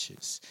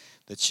churches,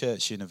 the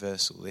church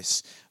universal,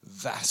 this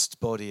vast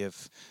body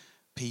of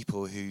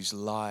people whose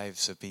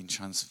lives have been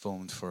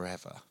transformed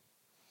forever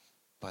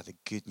by the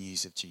good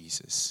news of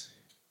Jesus.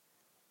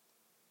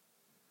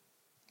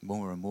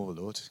 More and more,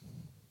 Lord.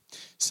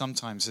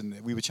 Sometimes,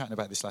 and we were chatting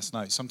about this last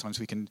night, sometimes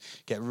we can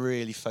get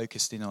really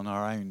focused in on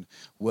our own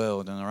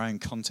world and our own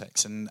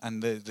context. And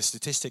the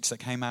statistics that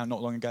came out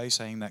not long ago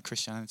saying that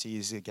Christianity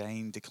is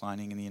again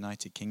declining in the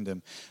United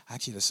Kingdom.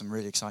 Actually, there's some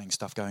really exciting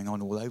stuff going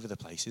on all over the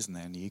place, isn't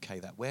there, in the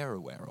UK that we're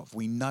aware of.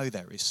 We know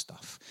there is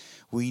stuff.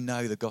 We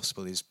know the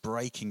gospel is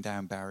breaking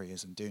down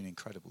barriers and doing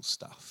incredible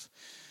stuff.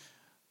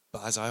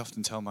 But as I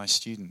often tell my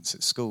students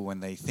at school when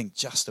they think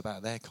just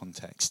about their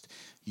context,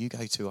 you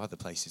go to other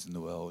places in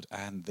the world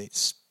and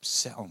it's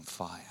set on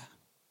fire.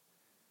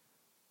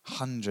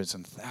 Hundreds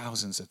and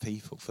thousands of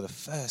people for the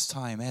first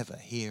time ever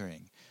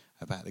hearing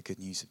about the good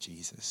news of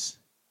Jesus.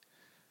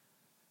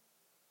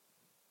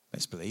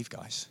 Let's believe,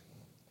 guys.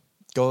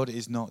 God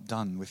is not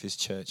done with his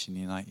church in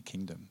the United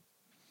Kingdom.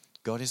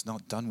 God is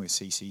not done with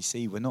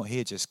CCC. We're not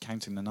here just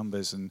counting the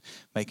numbers and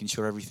making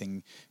sure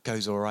everything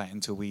goes all right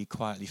until we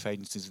quietly fade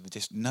into the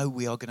distance. No,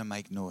 we are going to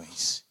make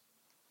noise.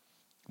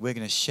 We're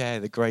going to share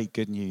the great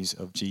good news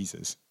of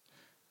Jesus.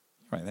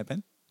 Right there,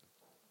 Ben?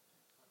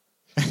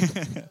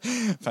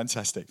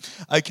 Fantastic.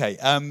 Okay,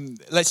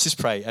 let's just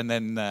pray, and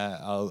then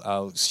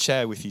I'll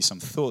share with you some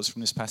thoughts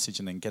from this passage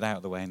and then get out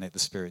of the way and let the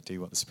Spirit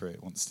do what the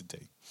Spirit wants to do.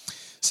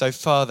 So,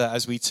 Father,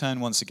 as we turn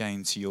once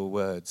again to your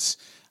words,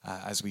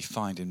 as we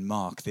find in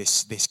Mark,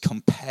 this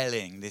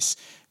compelling, this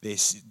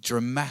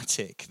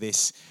dramatic,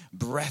 this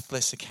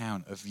breathless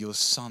account of your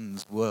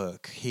Son's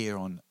work here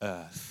on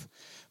earth,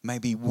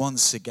 maybe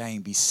once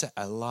again be set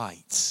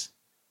alight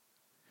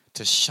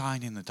to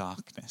shine in the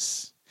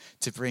darkness,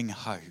 to bring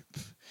hope,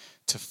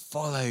 to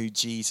follow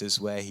Jesus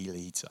where he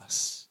leads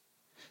us,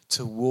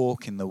 to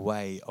walk in the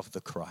way of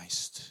the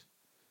Christ.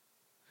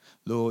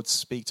 Lord,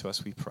 speak to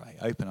us, we pray.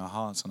 Open our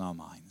hearts and our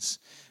minds.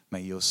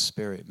 May your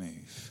Spirit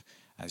move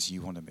as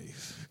you want to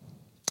move.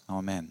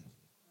 Amen.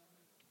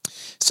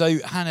 So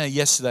Hannah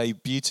yesterday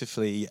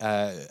beautifully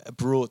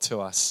brought to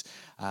us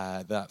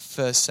that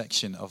first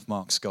section of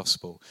Mark's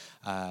Gospel,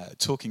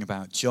 talking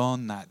about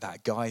John,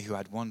 that guy who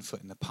had 1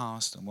 foot in the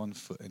past and 1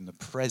 foot in the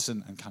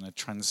present and kind of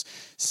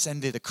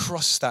transcended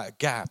across that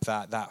gap,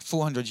 that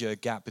 400-year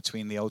gap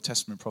between the Old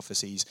Testament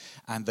prophecies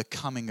and the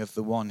coming of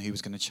the one who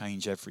was going to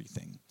change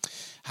everything.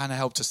 Hannah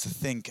helped us to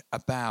think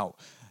about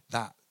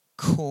that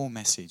core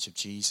message of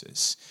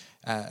Jesus.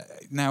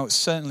 Now,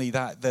 certainly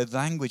that the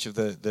language of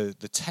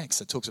the text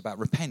that talks about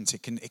repent,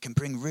 it can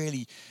bring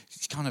really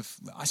kind of,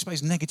 I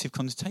suppose, negative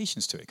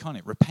connotations to it, can't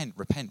it? Repent,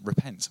 repent,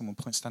 repent. Someone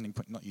standing,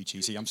 not you,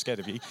 Cheesy. I'm scared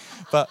of you,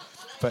 but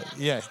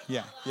yeah,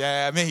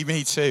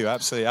 me too.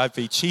 Absolutely, I'd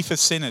be chief of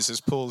sinners, as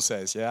Paul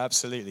says. Yeah,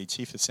 absolutely,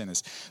 chief of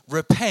sinners.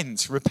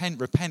 Repent,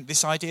 repent, repent.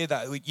 This idea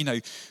that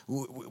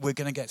we're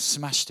going to get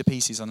smashed to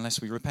pieces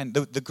unless we repent.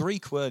 The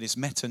Greek word is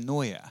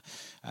metanoia,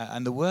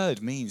 and the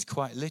word means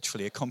quite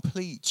literally a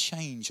complete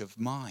change of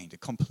mind, a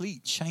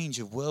complete change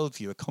of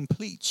worldview, a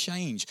complete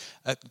change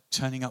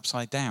turning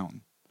upside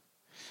down.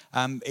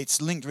 It's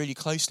linked really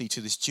closely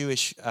to this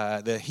Jewish,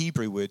 the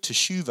Hebrew word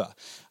teshuvah,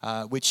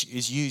 which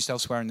is used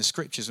elsewhere in the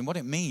scriptures. And what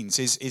it means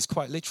is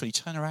quite literally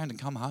turn around and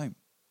come home.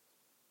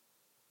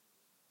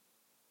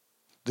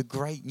 The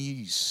great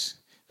news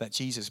that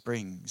Jesus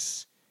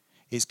brings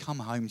is come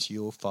home to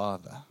your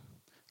Father.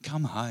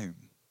 Come home.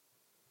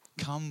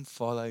 Come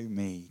follow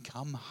me.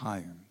 Come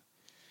home.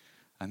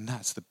 And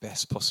that's the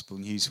best possible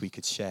news we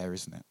could share,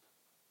 isn't it?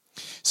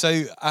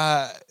 So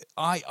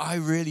I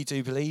really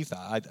do believe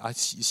that.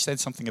 You said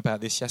something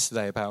about this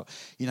yesterday about,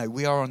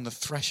 we are on the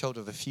threshold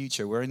of the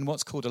future. We're in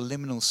what's called a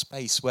liminal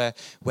space where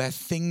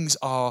things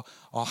are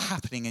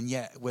happening and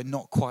yet we're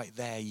not quite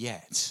there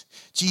yet.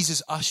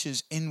 Jesus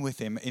ushers in with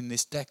him in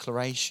this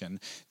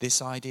declaration,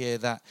 this idea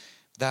that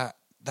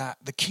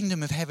the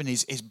kingdom of heaven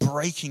is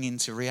breaking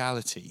into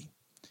reality.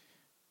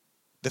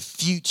 The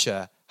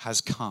future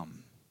has come.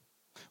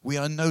 We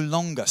are no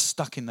longer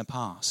stuck in the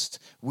past.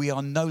 We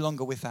are no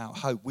longer without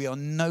hope. We are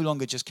no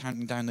longer just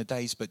counting down the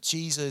days, but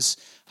Jesus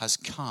has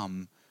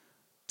come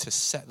to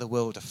set the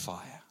world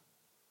afire.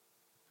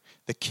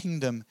 The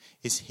kingdom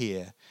is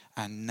here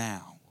and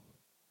now.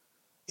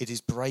 It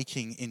is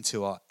breaking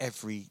into our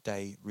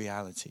everyday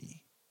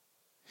reality.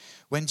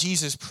 When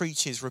Jesus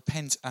preaches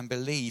repent and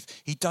believe,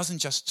 he doesn't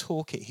just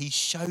talk it, he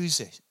shows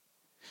it.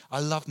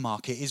 I love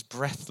Mark. It is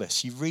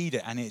breathless. You read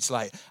it and it's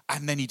like,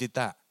 and then he did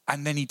that.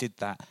 And then he did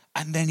that,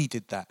 and then he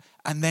did that,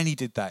 and then he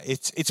did that.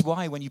 It's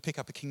why when you pick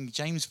up a King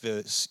James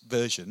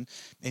version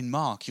in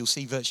Mark, you'll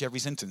see virtually every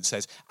sentence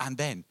says, and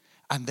then,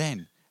 and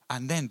then,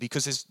 and then,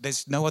 because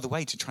there's no other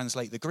way to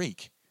translate the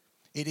Greek.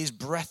 It is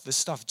breathless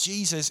stuff.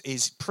 Jesus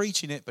is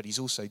preaching it, but he's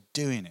also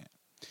doing it.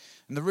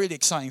 And the really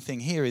exciting thing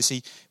here is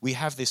we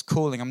have this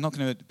calling. I'm not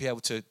going to be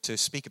able to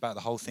speak about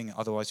the whole thing,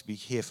 otherwise we'd be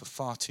here for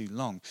far too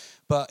long.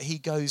 But he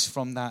goes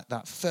from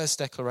that first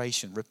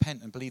declaration,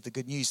 repent and believe the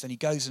good news. Then he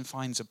goes and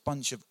finds a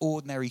bunch of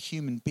ordinary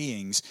human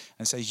beings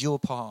and says, you're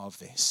part of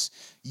this.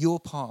 You're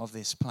part of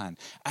this plan.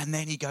 And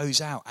then he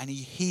goes out and he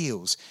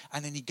heals.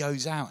 And then he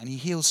goes out and he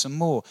heals some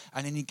more.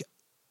 And then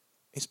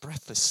it's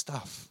breathless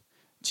stuff.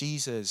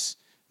 Jesus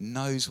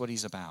knows what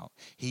he's about.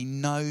 He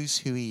knows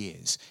who he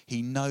is.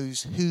 He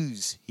knows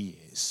whose he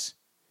is.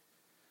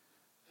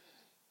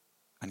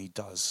 And he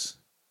does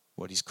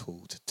what he's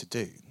called to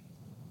do.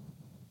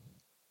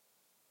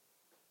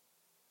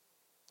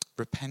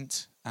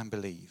 Repent and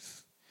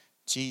believe.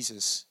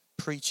 Jesus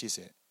preaches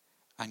it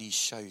and he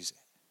shows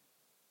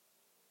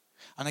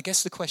it. And I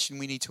guess the question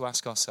we need to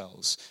ask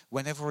ourselves,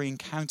 whenever we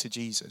encounter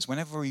Jesus,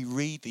 whenever we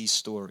read these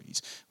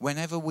stories,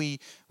 whenever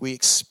we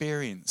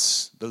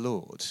experience the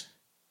Lord,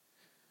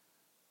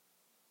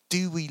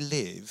 do we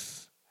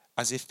live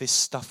as if this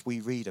stuff we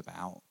read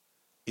about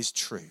is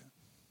true?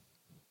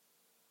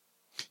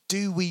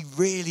 Do we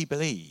really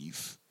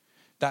believe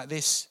that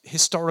this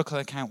historical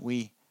account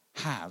we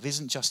have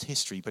isn't just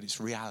history, but it's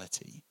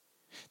reality?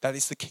 That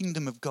it's the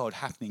kingdom of God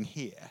happening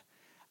here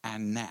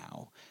and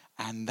now,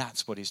 and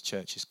that's what his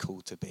church is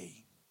called to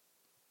be.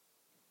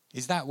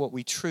 Is that what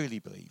we truly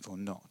believe or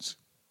not?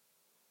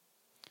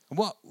 And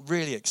what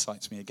really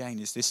excites me again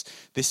is this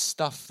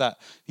stuff that,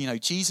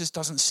 Jesus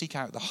doesn't seek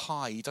out the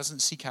high. He doesn't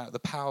seek out the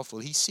powerful.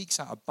 He seeks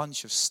out a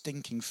bunch of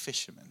stinking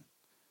fishermen.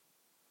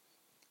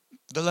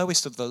 The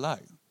lowest of the low.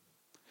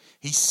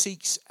 He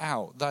seeks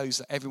out those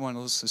that everyone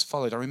else has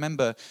followed. I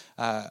remember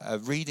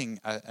reading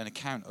an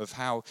account of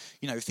how,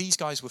 if these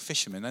guys were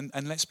fishermen,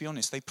 and let's be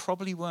honest, they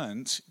probably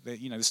weren't,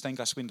 the stained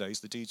glass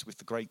windows, the dudes with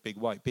the great big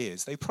white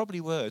beards, they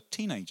probably were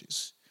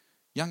teenagers,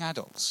 young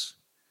adults,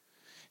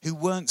 who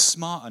weren't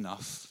smart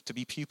enough to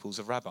be pupils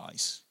of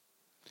rabbis,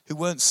 who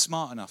weren't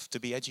smart enough to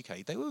be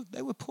educated.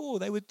 They were poor.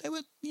 They were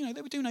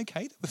doing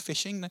okay. They were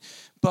fishing,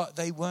 but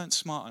they weren't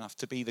smart enough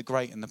to be the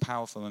great and the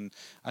powerful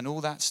and all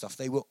that stuff.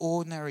 They were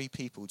ordinary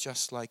people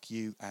just like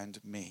you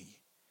and me.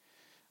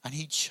 And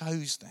he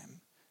chose them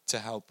to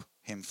help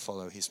him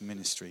follow his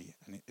ministry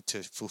and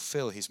to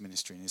fulfill his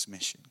ministry and his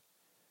mission.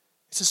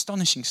 It's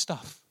astonishing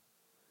stuff.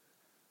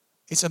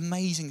 It's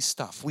amazing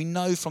stuff. We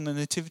know from the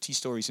nativity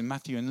stories in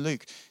Matthew and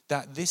Luke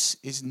that this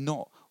is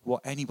not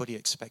what anybody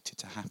expected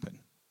to happen.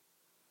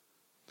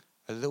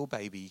 A little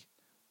baby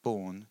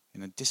born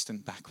in a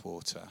distant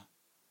backwater,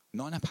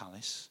 not in a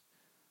palace,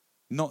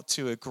 not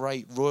to a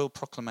great royal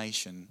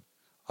proclamation,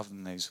 other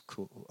than those,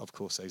 of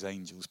course, those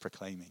angels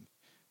proclaiming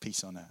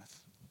peace on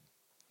earth.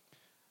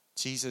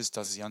 Jesus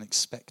does the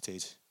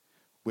unexpected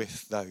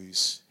with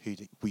those who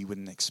we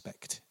wouldn't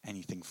expect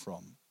anything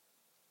from.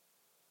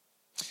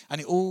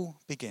 And it all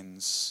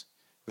begins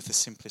with the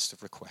simplest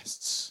of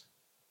requests.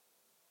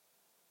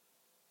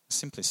 The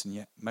simplest and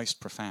yet most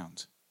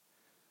profound.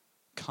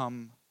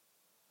 Come,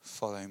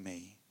 follow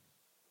me.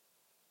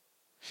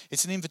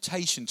 It's an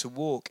invitation to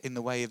walk in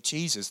the way of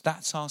Jesus.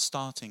 That's our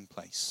starting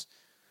place.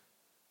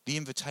 The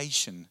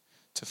invitation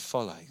to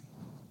follow.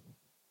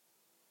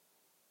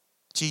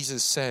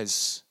 Jesus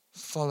says,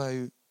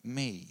 follow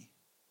me.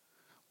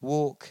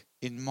 Walk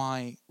in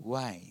my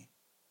way.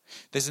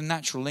 There's a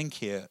natural link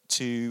here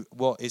to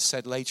what is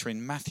said later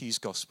in Matthew's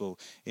gospel,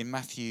 in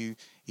Matthew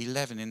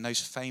 11, in those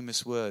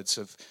famous words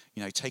of,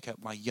 take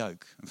up my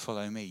yoke and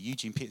follow me.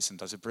 Eugene Peterson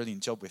does a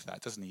brilliant job with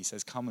that, doesn't he? He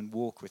says, come and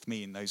walk with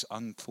me in those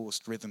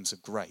unforced rhythms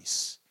of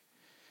grace.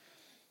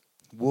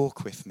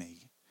 Walk with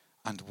me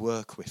and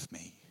work with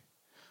me.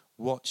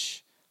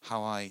 Watch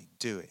how I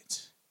do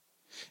it.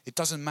 It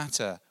doesn't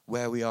matter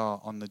where we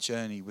are on the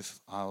journey with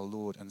our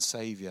Lord and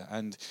Saviour.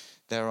 And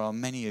there are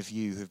many of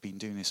you who have been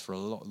doing this for a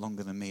lot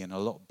longer than me and a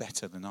lot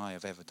better than I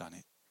have ever done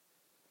it.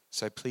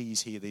 So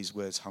please hear these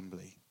words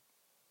humbly.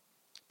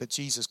 But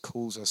Jesus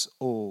calls us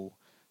all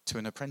to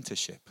an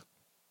apprenticeship,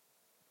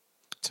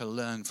 to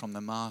learn from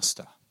the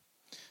Master,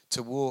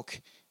 to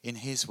walk in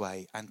his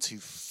way and to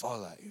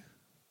follow.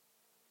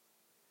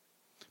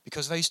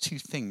 Because those two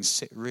things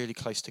sit really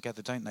close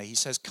together, don't they? He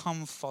says,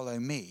 come follow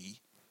me.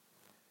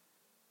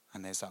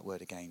 And there's that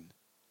word again.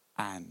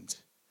 And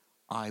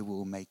I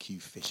will make you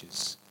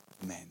fishers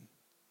of men.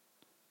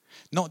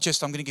 Not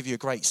just I'm going to give you a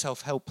great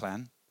self-help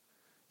plan.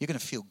 You're going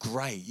to feel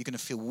great. You're going to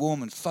feel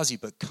warm and fuzzy.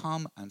 But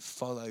come and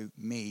follow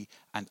me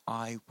and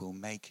I will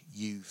make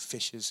you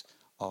fishers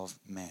of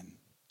men.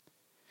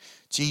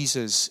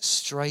 Jesus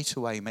straight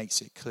away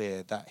makes it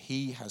clear that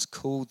he has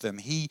called them.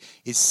 He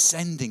is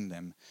sending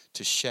them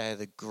to share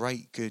the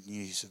great good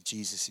news of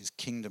Jesus'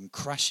 kingdom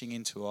crashing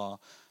into our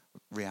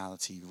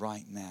reality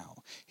right now.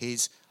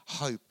 His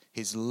hope,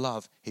 his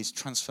love, his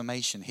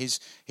transformation, his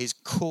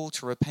call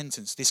to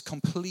repentance, this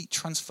complete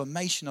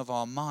transformation of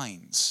our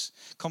minds,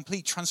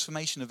 complete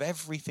transformation of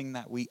everything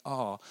that we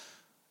are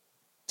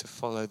to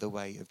follow the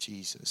way of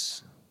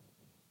Jesus.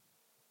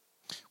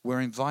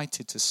 We're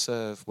invited to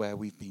serve where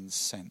we've been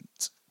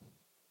sent.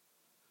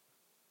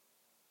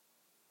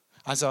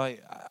 As I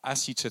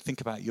ask you to think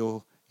about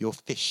your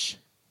fish,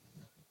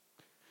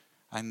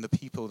 and the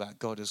people that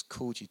God has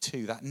called you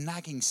to. That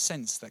nagging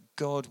sense that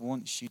God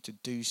wants you to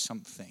do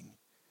something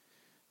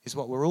is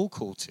what we're all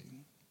called to.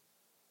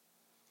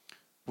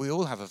 We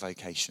all have a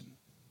vocation.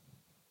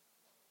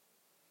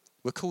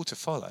 We're called to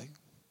follow,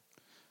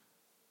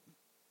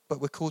 but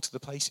we're called to the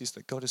places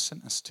that God has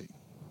sent us to.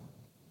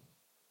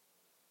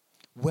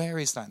 Where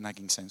is that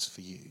nagging sense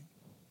for you?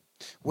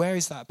 Where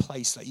is that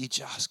place that you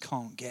just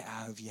can't get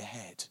out of your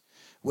head?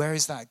 Where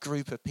is that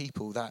group of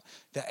people that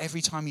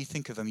every time you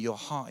think of them, your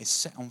heart is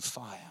set on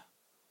fire?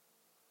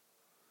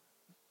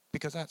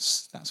 Because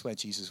that's where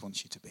Jesus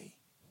wants you to be.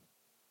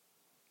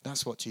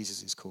 That's what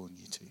Jesus is calling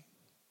you to.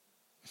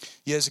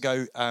 Years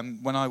ago,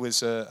 when I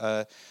was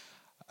a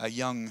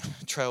young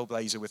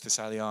trailblazer with the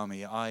Sally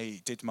Army,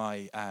 I did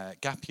my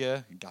gap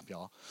year,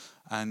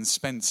 and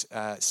spent 6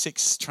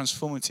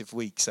 transformative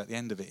weeks at the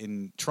end of it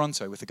in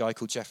Toronto with a guy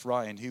called Jeff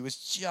Ryan, who was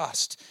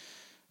just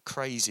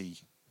crazy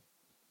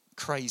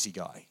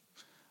guy.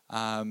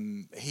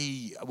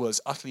 He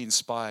was utterly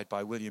inspired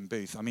by William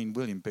Booth. I mean,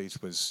 William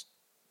Booth was,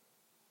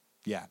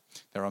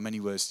 there are many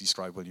words to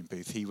describe William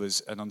Booth. He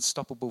was an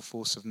unstoppable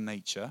force of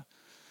nature.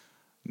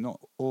 Not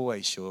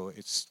always sure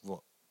it's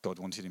what God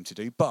wanted him to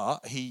do,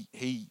 but he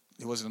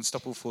was an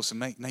unstoppable force of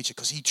nature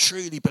because he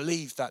truly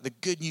believed that the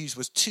good news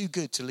was too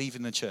good to leave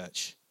in the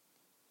church.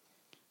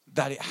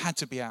 That it had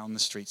to be out on the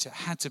streets. It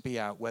had to be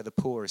out where the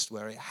poorest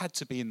were. It had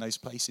to be in those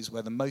places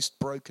where the most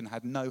broken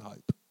had no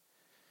hope.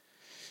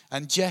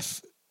 And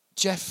Jeff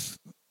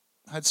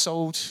had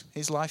sold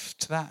his life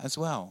to that as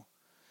well.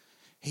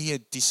 He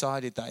had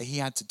decided that he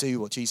had to do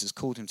what Jesus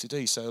called him to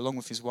do. So along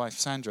with his wife,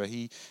 Sandra,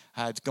 he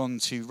had gone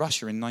to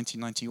Russia in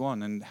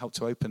 1991 and helped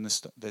to open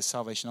the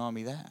Salvation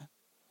Army there.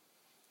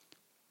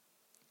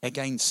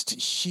 Against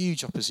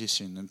huge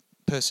opposition and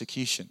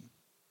persecution.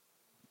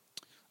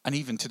 And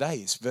even today,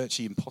 it's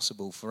virtually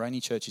impossible for any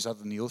churches other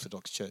than the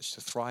Orthodox Church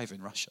to thrive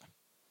in Russia.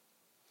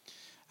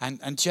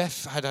 And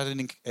Jeff had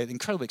an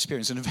incredible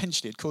experience, and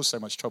eventually it caused so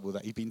much trouble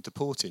that he'd been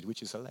deported,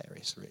 which is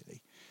hilarious,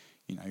 really.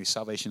 You know,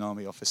 Salvation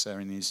Army officer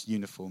in his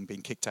uniform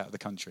being kicked out of the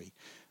country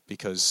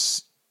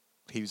because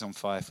he was on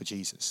fire for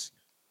Jesus.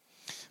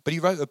 But he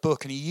wrote a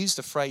book and he used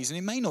the phrase, and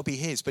it may not be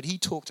his, but he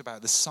talked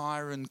about the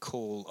siren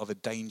call of a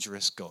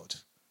dangerous God.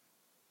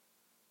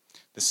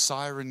 The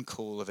siren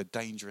call of a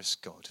dangerous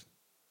God.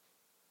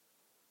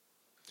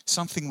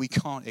 Something we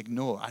can't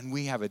ignore, and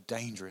we have a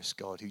dangerous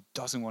God who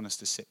doesn't want us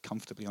to sit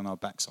comfortably on our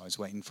backsides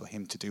waiting for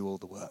him to do all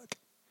the work.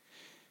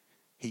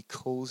 He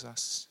calls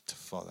us to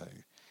follow,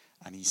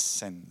 and he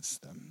sends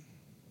them.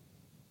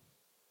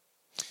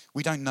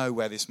 We don't know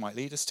where this might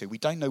lead us to. We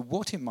don't know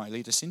what it might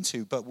lead us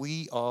into, but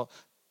we are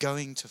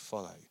going to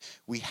follow.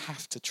 We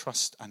have to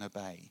trust and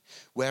obey.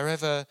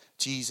 Wherever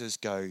Jesus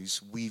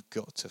goes, we've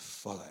got to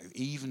follow,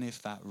 even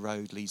if that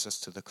road leads us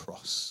to the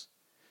cross.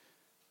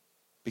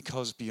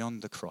 Because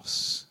beyond the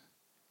cross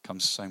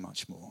comes so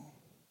much more.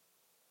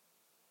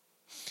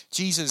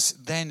 Jesus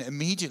then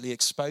immediately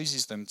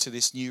exposes them to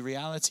this new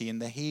reality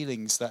and the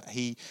healings that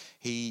he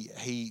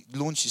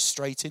launches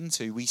straight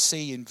into. We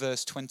see in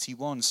verse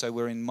 21, so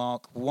we're in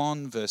Mark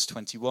 1, verse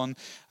 21,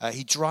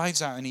 he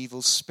drives out an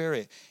evil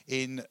spirit.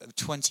 In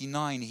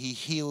 29, he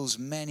heals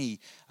many.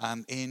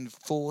 In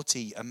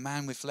 40, a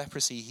man with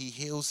leprosy, he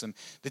heals them.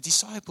 The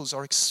disciples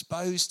are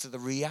exposed to the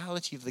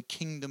reality of the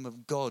kingdom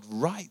of God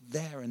right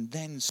there and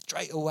then,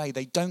 straight away.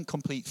 They don't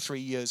complete 3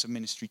 years of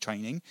ministry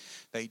training.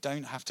 They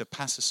don't have to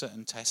pass a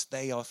certain test.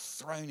 They are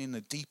thrown in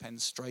the deep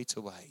end straight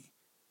away.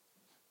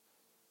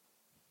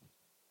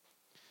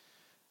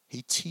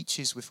 He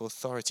teaches with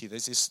authority.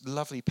 There's this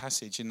lovely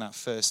passage in that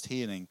first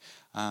healing,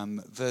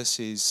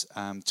 verses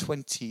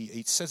 20.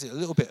 It says it a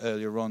little bit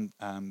earlier on,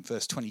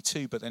 verse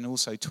 22, but then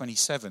also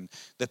 27.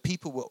 The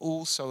people were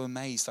all so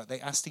amazed that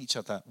they asked each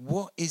other,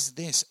 "What is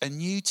this? A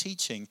new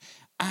teaching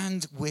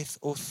and with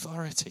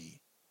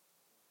authority."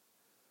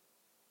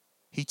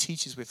 He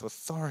teaches with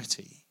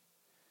authority,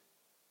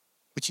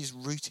 which is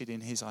rooted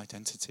in his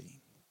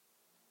identity.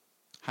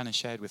 Hannah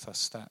shared with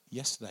us that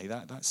yesterday,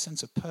 that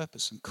sense of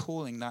purpose and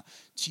calling, that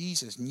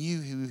Jesus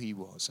knew who he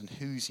was and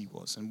whose he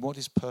was and what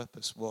his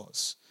purpose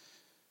was.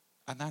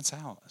 And that's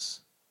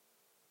ours.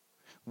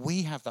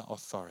 We have that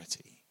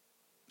authority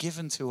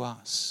given to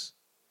us.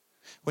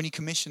 When he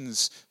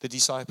commissions the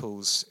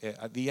disciples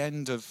at the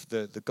end of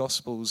the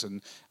Gospels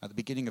and at the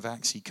beginning of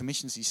Acts, he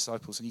commissions the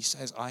disciples and he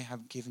says, "I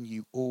have given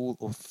you all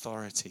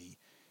authority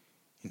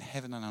in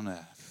heaven and on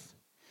earth.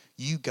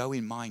 You go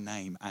in my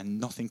name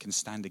and nothing can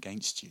stand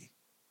against you."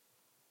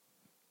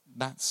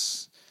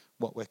 That's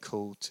what we're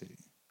called to.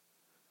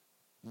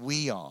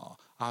 We are,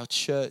 our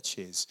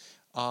churches,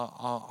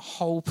 our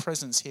whole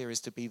presence here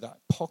is to be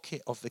that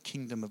pocket of the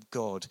kingdom of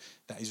God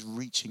that is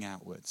reaching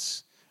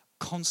outwards,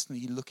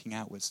 constantly looking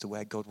outwards to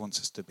where God wants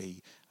us to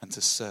be and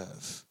to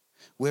serve.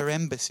 We're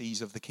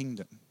embassies of the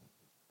kingdom.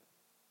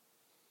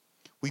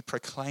 We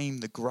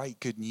proclaim the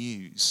great good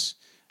news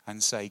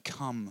and say,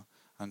 "Come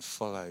and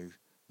follow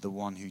the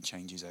one who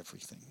changes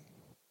everything."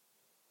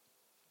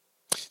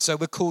 So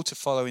we're called to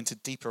follow into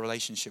deeper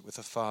relationship with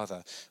the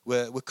Father.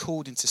 We're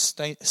called into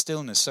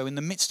stillness. So in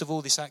the midst of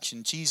all this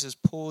action, Jesus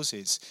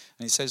pauses.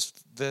 And it says,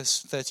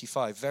 verse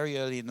 35, very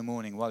early in the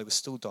morning, while it was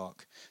still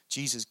dark,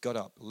 Jesus got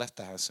up, left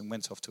the house, and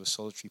went off to a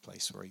solitary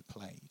place where he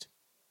played.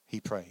 He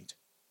prayed.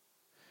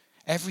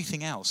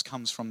 Everything else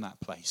comes from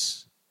that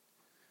place.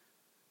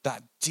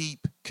 That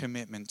deep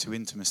commitment to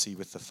intimacy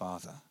with the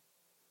Father.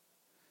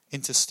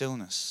 Into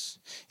stillness.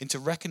 Into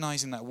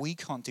recognizing that we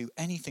can't do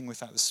anything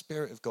without the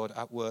Spirit of God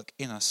at work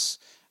in us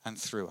and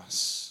through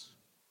us.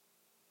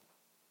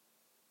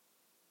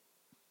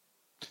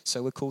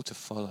 So we're called to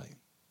follow.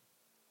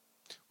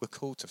 We're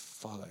called to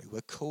follow. We're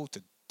called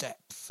to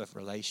depth of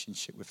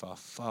relationship with our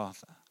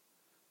Father.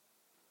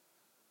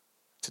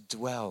 To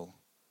dwell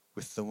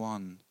with the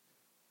one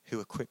who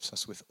equips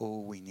us with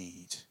all we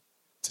need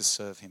to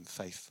serve him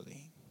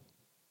faithfully.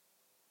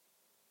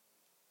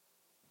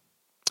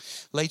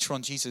 Later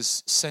on,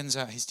 Jesus sends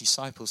out his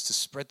disciples to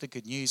spread the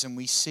good news, and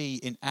we see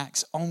in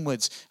Acts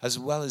onwards, as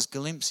well as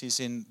glimpses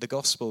in the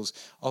Gospels,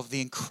 of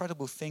the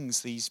incredible things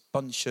these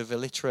bunch of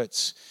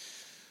illiterate,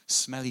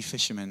 smelly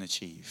fishermen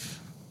achieve.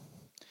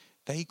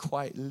 They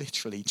quite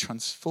literally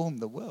transform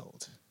the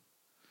world.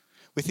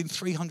 Within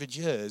 300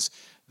 years,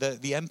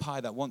 the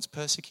empire that once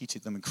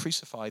persecuted them and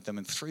crucified them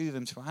and threw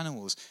them to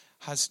animals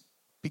has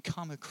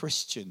become a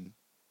Christian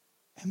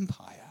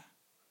empire.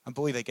 And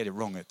boy, they get it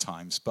wrong at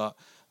times, but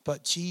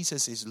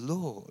Jesus is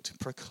Lord,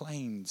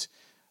 proclaimed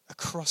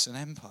across an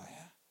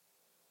empire.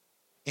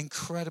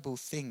 Incredible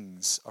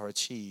things are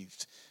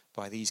achieved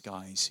by these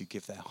guys who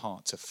give their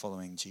heart to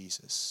following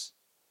Jesus.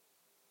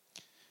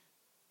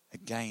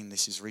 Again,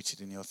 this is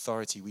rooted in the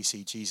authority we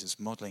see Jesus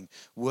modeling.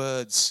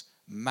 Words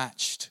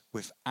matched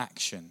with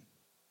action.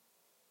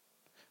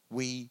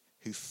 We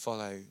who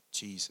follow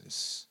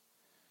Jesus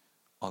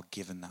are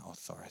given that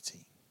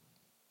authority.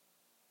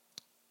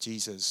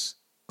 Jesus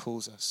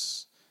calls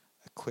us,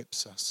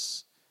 equips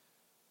us,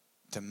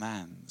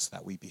 demands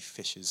that we be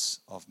fishers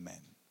of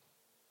men.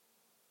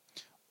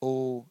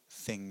 All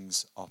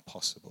things are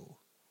possible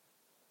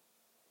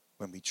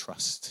when we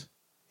trust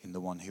in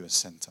the one who has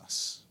sent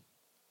us.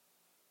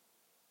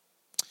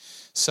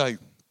 So,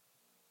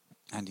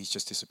 Andy's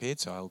just disappeared,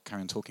 so I'll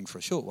carry on talking for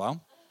a short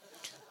while.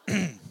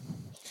 He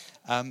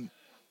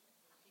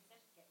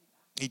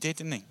did,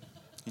 didn't he?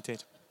 He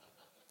did.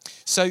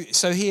 So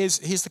here's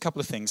the couple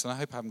of things, and I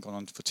hope I haven't gone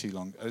on for too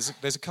long.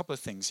 There's a couple of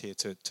things here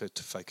to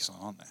focus on,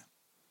 aren't there?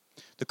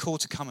 The call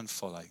to come and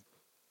follow.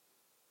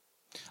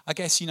 I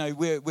guess,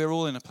 we're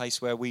all in a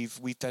place where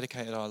we've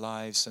dedicated our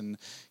lives, and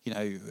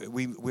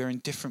we're in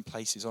different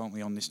places, aren't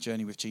we, on this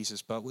journey with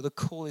Jesus? But the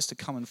call is to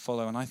come and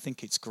follow, and I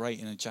think it's great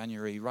in a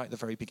January, right at the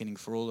very beginning,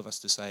 for all of us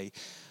to say,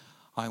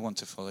 I want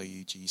to follow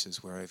you,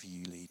 Jesus, wherever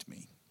you lead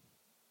me.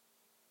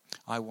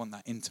 I want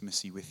that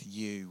intimacy with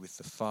you, with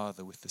the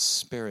Father, with the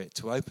Spirit,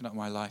 to open up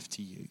my life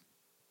to you.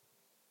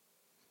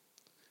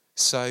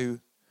 So,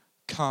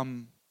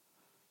 come,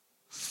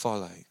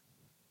 follow.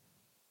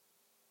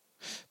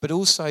 But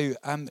also,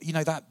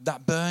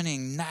 that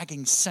burning,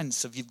 nagging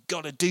sense of you've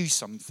got to do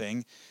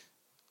something,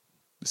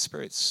 the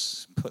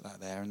Spirit's put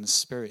that there, and the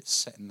Spirit's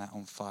setting that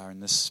on fire,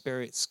 and the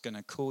Spirit's going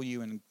to call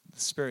you, and the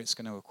Spirit's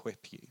going to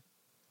equip you.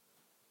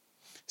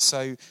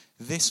 So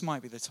this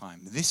might be the time,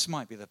 this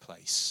might be the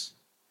place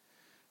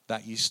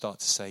that you start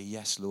to say,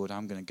 yes, Lord,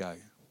 I'm going to go.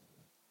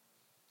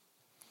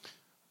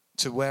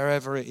 To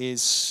wherever it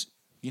is,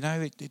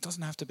 it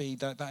doesn't have to be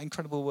that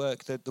incredible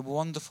work, the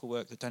wonderful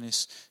work that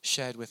Dennis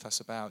shared with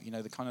us about,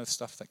 the kind of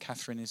stuff that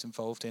Catherine is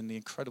involved in, the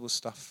incredible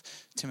stuff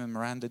Tim and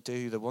Miranda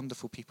do, the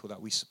wonderful people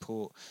that we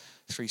support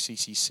through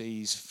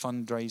CCC's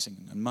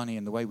fundraising and money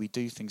and the way we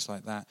do things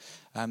like that.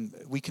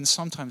 We can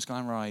sometimes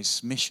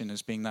glamorize mission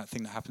as being that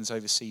thing that happens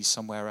overseas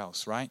somewhere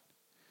else, right?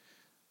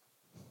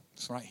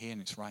 It's right here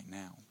and it's right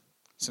now.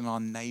 It's in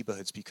our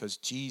neighborhoods because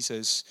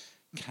Jesus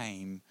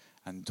came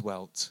and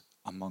dwelt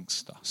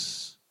amongst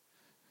us.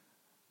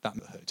 That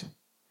neighborhood.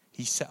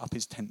 He set up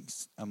his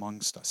tents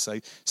amongst us.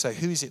 So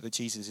who is it that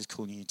Jesus is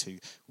calling you to?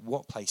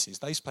 What places?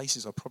 Those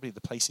places are probably the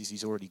places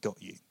he's already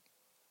got you.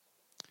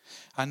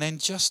 And then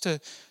just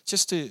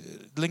to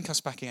link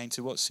us back again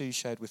to what Sue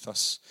shared with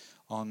us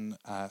on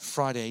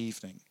Friday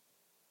evening.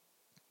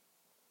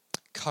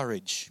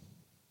 Courage.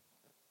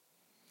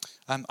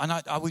 And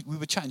we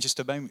were chatting just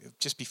a moment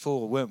just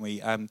before, weren't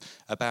we?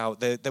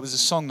 About there was a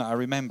song that I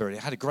remember. It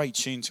had a great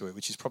tune to it,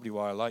 which is probably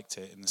why I liked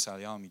it in the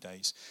Sally Army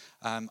days.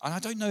 And I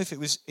don't know if it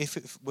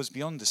was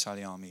beyond the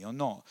Sally Army or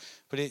not.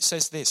 But it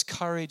says this: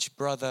 "Courage,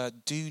 brother,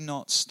 do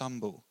not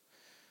stumble.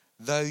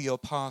 Though your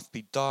path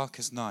be dark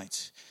as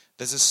night,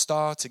 there's a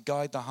star to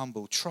guide the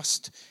humble.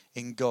 Trust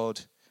in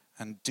God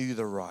and do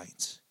the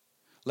right.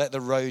 Let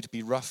the road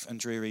be rough and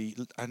dreary,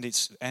 and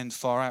its end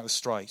far out of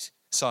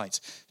sight.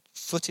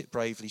 Foot it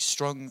bravely,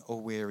 strong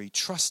or weary.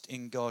 Trust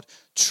in God,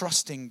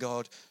 trust in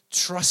God,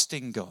 trust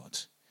in God,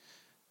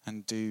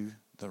 and do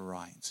the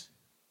right."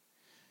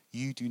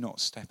 You do not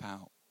step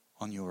out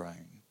on your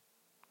own.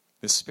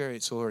 The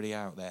Spirit's already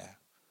out there.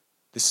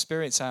 The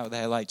Spirit's out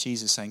there like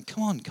Jesus saying,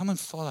 come on, come and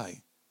follow.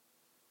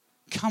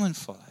 Come and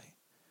follow.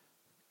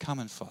 Come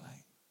and follow.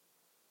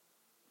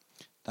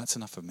 That's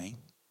enough of me.